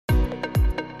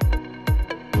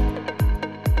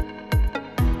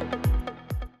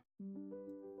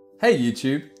Hey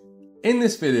YouTube! In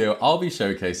this video, I'll be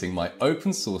showcasing my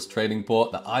open source trading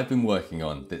bot that I've been working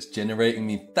on that's generating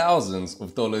me thousands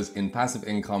of dollars in passive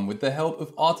income with the help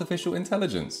of artificial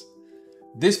intelligence.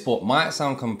 This bot might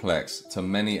sound complex to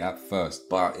many at first,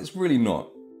 but it's really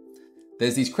not.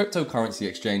 There's these cryptocurrency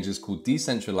exchanges called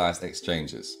decentralized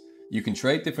exchanges. You can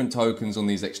trade different tokens on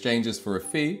these exchanges for a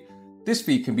fee. This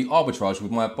fee can be arbitraged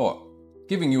with my bot,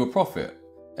 giving you a profit.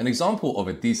 An example of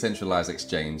a decentralized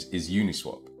exchange is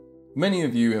Uniswap. Many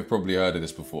of you have probably heard of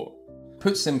this before.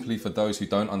 Put simply, for those who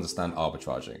don't understand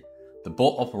arbitraging, the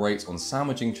bot operates on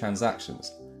sandwiching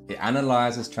transactions. It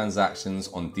analyzes transactions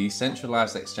on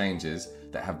decentralized exchanges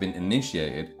that have been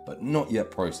initiated but not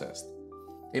yet processed.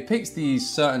 It picks these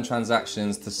certain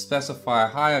transactions to specify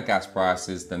higher gas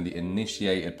prices than the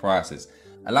initiated prices,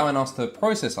 allowing us to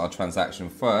process our transaction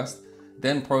first,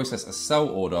 then process a sell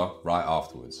order right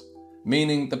afterwards.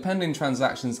 Meaning the pending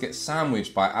transactions get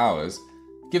sandwiched by ours,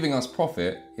 giving us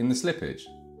profit in the slippage.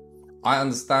 I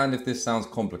understand if this sounds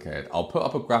complicated. I'll put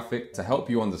up a graphic to help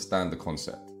you understand the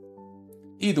concept.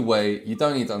 Either way, you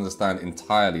don't need to understand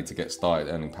entirely to get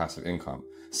started earning passive income.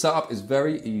 Setup is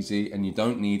very easy and you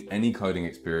don't need any coding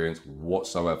experience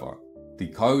whatsoever. The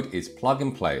code is plug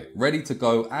and play, ready to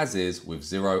go as is with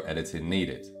zero editing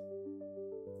needed.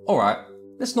 Alright,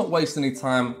 let's not waste any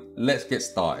time, let's get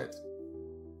started.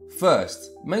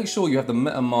 First, make sure you have the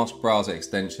MetaMask browser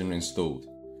extension installed.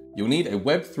 You'll need a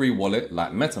Web3 wallet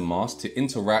like MetaMask to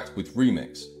interact with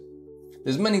Remix.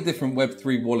 There's many different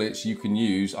Web3 wallets you can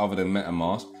use other than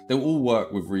MetaMask. They'll all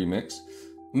work with Remix.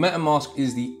 MetaMask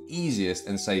is the easiest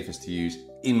and safest to use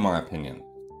in my opinion.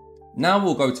 Now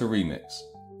we'll go to Remix.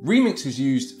 Remix is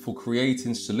used for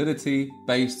creating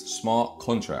Solidity-based smart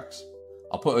contracts.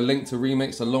 I'll put a link to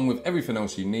Remix along with everything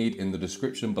else you need in the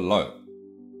description below.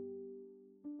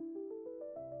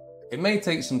 It may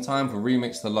take some time for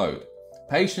Remix to load.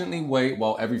 Patiently wait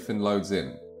while everything loads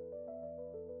in.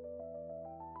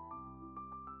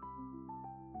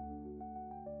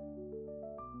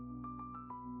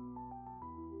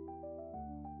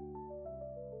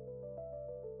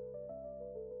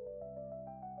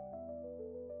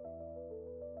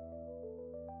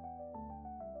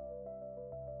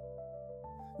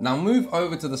 Now move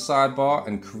over to the sidebar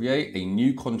and create a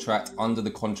new contract under the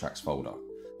contracts folder.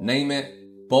 Name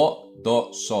it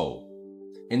bot.sol.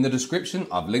 In the description,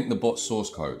 I've linked the bot source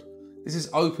code. This is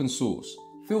open source.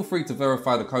 Feel free to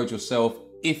verify the code yourself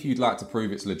if you'd like to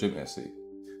prove its legitimacy.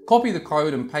 Copy the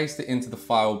code and paste it into the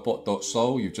file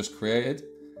bot.sol you've just created.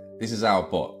 This is our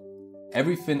bot.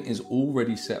 Everything is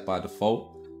already set by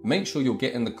default. Make sure you're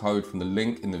getting the code from the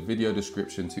link in the video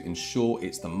description to ensure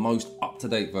it's the most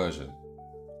up-to-date version.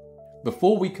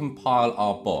 Before we compile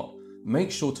our bot,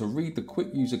 make sure to read the quick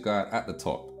user guide at the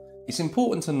top. It's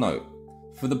important to note,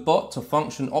 for the bot to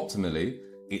function optimally,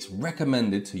 it's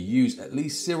recommended to use at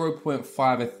least 0.5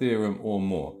 Ethereum or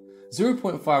more.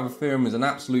 0.5 Ethereum is an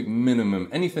absolute minimum.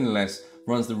 Anything less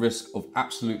runs the risk of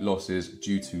absolute losses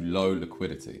due to low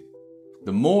liquidity.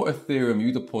 The more Ethereum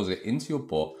you deposit into your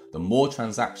bot, the more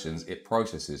transactions it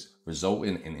processes,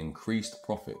 resulting in increased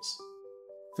profits.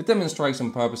 For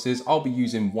demonstration purposes, I'll be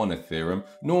using 1 Ethereum.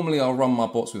 Normally I'll run my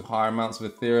bots with higher amounts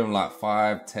of Ethereum like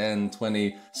 5, 10,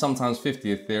 20, sometimes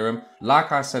 50 Ethereum.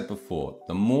 Like I said before,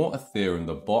 the more Ethereum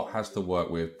the bot has to work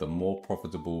with, the more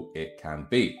profitable it can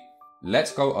be.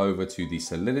 Let's go over to the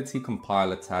Solidity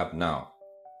compiler tab now.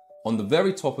 On the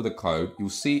very top of the code, you'll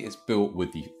see it's built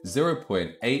with the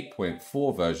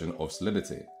 0.8.4 version of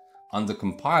Solidity. Under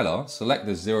compiler, select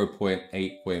the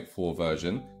 0.8.4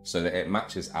 version so that it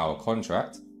matches our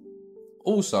contract.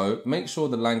 Also, make sure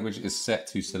the language is set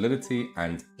to Solidity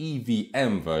and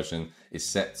EVM version is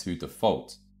set to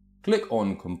default. Click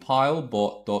on compile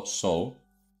bot.sol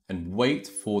and wait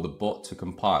for the bot to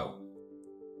compile.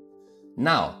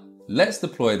 Now, let's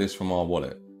deploy this from our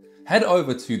wallet. Head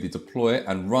over to the Deploy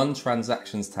and Run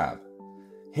Transactions tab.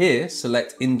 Here,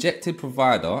 select Injected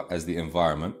Provider as the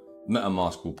environment.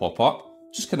 MetaMask will pop up,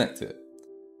 just connect it.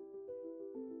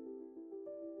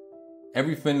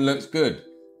 Everything looks good.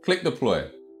 Click deploy.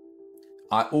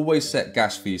 I always set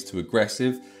gas fees to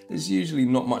aggressive. There's usually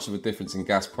not much of a difference in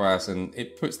gas price and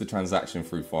it puts the transaction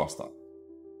through faster.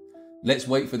 Let's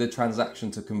wait for the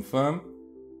transaction to confirm.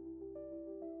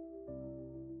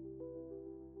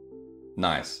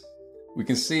 Nice. We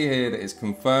can see here that it's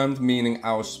confirmed, meaning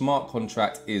our smart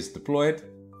contract is deployed.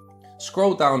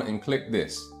 Scroll down and click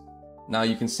this. Now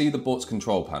you can see the bot's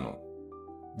control panel.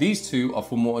 These two are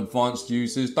for more advanced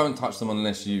users. Don't touch them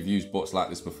unless you've used bots like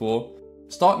this before.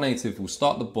 Start native will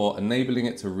start the bot, enabling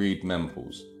it to read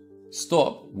mempools.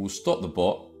 Stop will stop the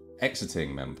bot,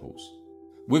 exiting mempools.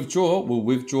 Withdraw will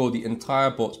withdraw the entire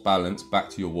bot's balance back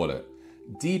to your wallet.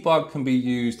 Debug can be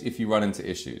used if you run into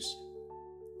issues.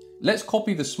 Let's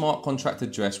copy the smart contract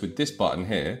address with this button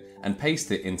here and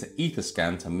paste it into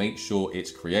Etherscan to make sure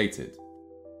it's created.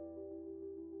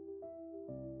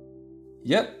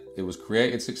 Yep, it was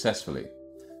created successfully.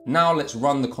 Now let's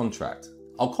run the contract.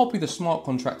 I'll copy the smart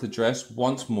contract address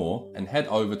once more and head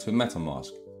over to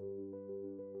MetaMask.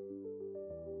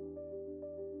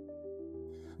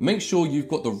 Make sure you've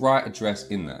got the right address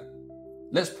in there.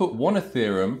 Let's put 1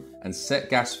 Ethereum and set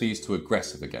gas fees to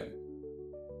aggressive again.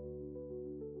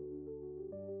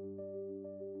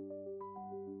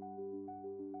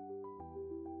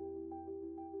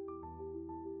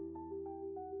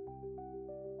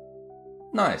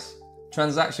 Nice,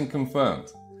 transaction confirmed.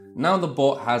 Now the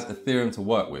bot has Ethereum to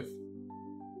work with.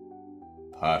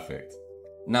 Perfect.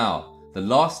 Now, the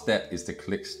last step is to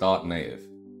click Start Native.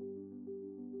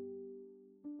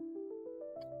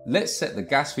 Let's set the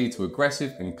gas fee to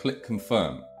aggressive and click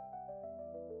Confirm.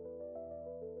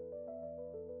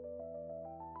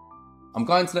 I'm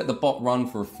going to let the bot run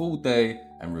for a full day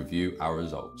and review our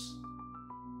results.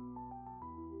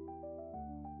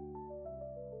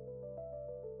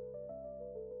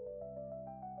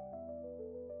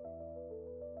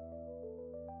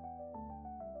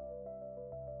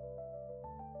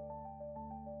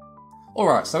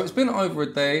 Alright, so it's been over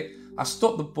a day. I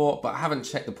stopped the bot, but I haven't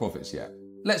checked the profits yet.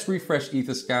 Let's refresh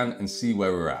Etherscan and see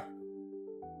where we're at.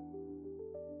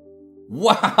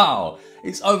 Wow,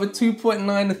 it's over 2.9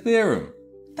 Ethereum.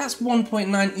 That's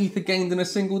 1.9 Ether gained in a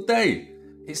single day.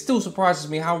 It still surprises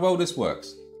me how well this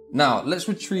works. Now, let's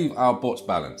retrieve our bot's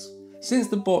balance. Since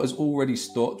the bot is already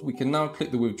stopped, we can now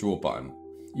click the withdraw button.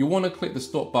 You'll want to click the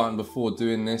stop button before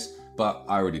doing this, but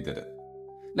I already did it.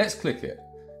 Let's click it.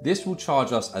 This will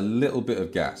charge us a little bit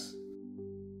of gas.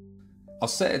 I'll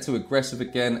set it to aggressive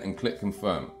again and click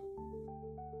confirm.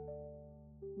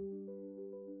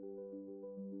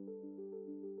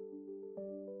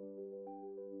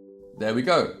 There we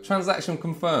go, transaction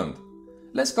confirmed.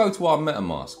 Let's go to our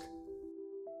MetaMask.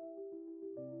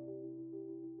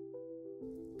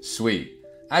 Sweet.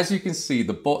 As you can see,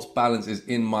 the bot's balance is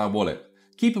in my wallet.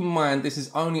 Keep in mind, this is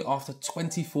only after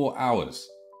 24 hours.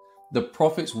 The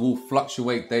profits will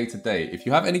fluctuate day to day. If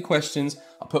you have any questions,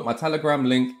 I'll put my Telegram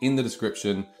link in the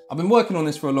description. I've been working on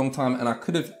this for a long time and I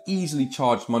could have easily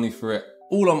charged money for it.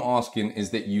 All I'm asking is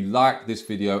that you like this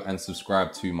video and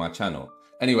subscribe to my channel.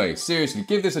 Anyway, seriously,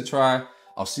 give this a try.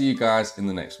 I'll see you guys in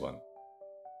the next one.